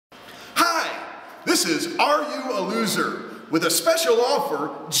This is Are You a Loser? With a special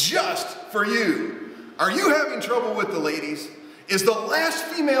offer just for you. Are you having trouble with the ladies? Is the last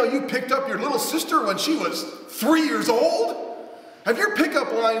female you picked up your little sister when she was 3 years old? Have your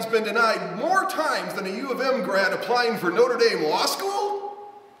pickup lines been denied more times than a U of M grad applying for Notre Dame Law School?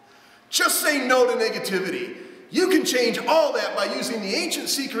 Just say no to negativity. You can change all that by using the ancient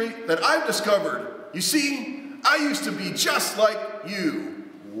secret that I've discovered. You see, I used to be just like you.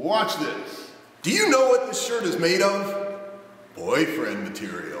 Watch this. Do you know what this shirt is made of? Boyfriend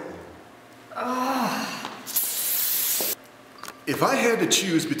material. If I had to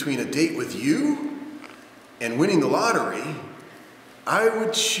choose between a date with you and winning the lottery, I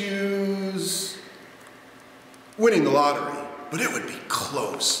would choose winning the lottery, but it would be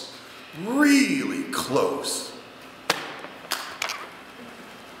close, really close.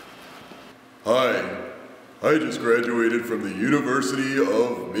 Hi, I just graduated from the University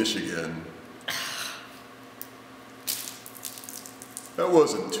of Michigan. That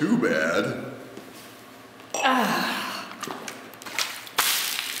wasn't too bad.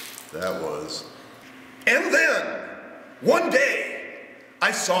 That was. And then, one day,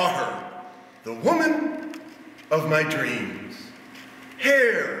 I saw her, the woman of my dreams.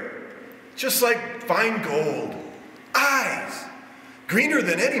 Hair, just like fine gold. Eyes, greener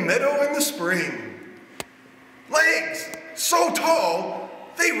than any meadow in the spring. Legs, so tall,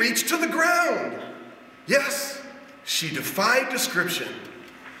 they reached to the ground. Yes, she defied description.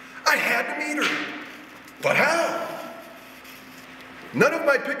 I had to meet her. But how? None of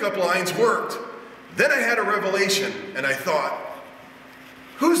my pickup lines worked. Then I had a revelation, and I thought,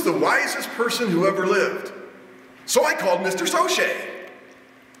 who's the wisest person who ever lived? So I called Mr. Sochet.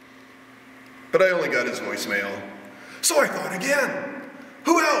 But I only got his voicemail. So I thought again,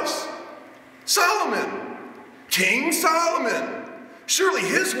 who else? Solomon, King Solomon. Surely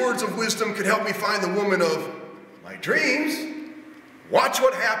his words of wisdom could help me find the woman of my dreams. Watch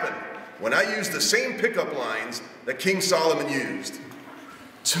what happened when I used the same pickup lines that King Solomon used.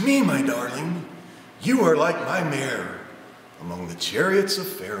 To me, my darling, you are like my mare among the chariots of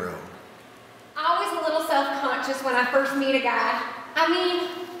Pharaoh. Always a little self-conscious when I first meet a guy. I mean,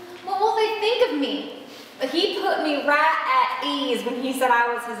 what will they think of me? But he put me right at ease when he said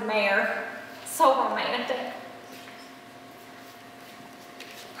I was his mare. So romantic.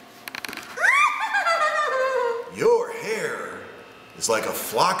 Your hair is like a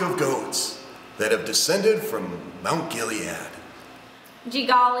flock of goats that have descended from Mount Gilead. Gee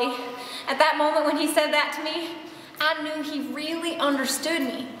golly, at that moment when he said that to me, I knew he really understood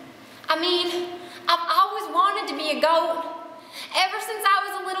me. I mean, I've always wanted to be a goat, ever since I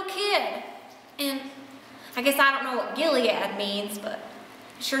was a little kid. And I guess I don't know what Gilead means, but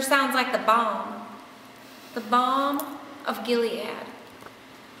it sure sounds like the balm. The balm of Gilead.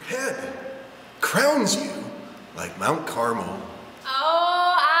 Head crowns you like Mount Carmel.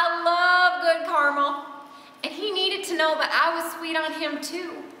 Oh, I love good caramel. And he needed to know that I was sweet on him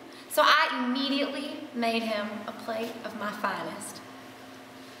too. So I immediately made him a plate of my finest.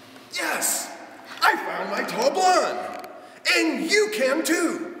 Yes, I found my tall blonde. And you can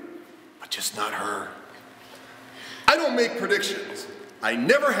too, but just not her. I don't make predictions. I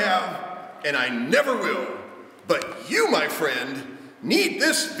never have, and I never will. But you, my friend, need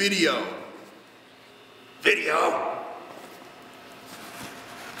this video. Video?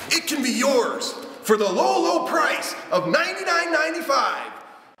 It can be yours for the low, low price of $99.95,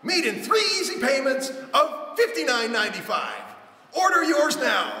 made in 3 easy payments of $59.95. Order yours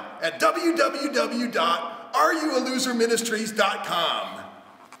now at www.areyoualoserministries.com.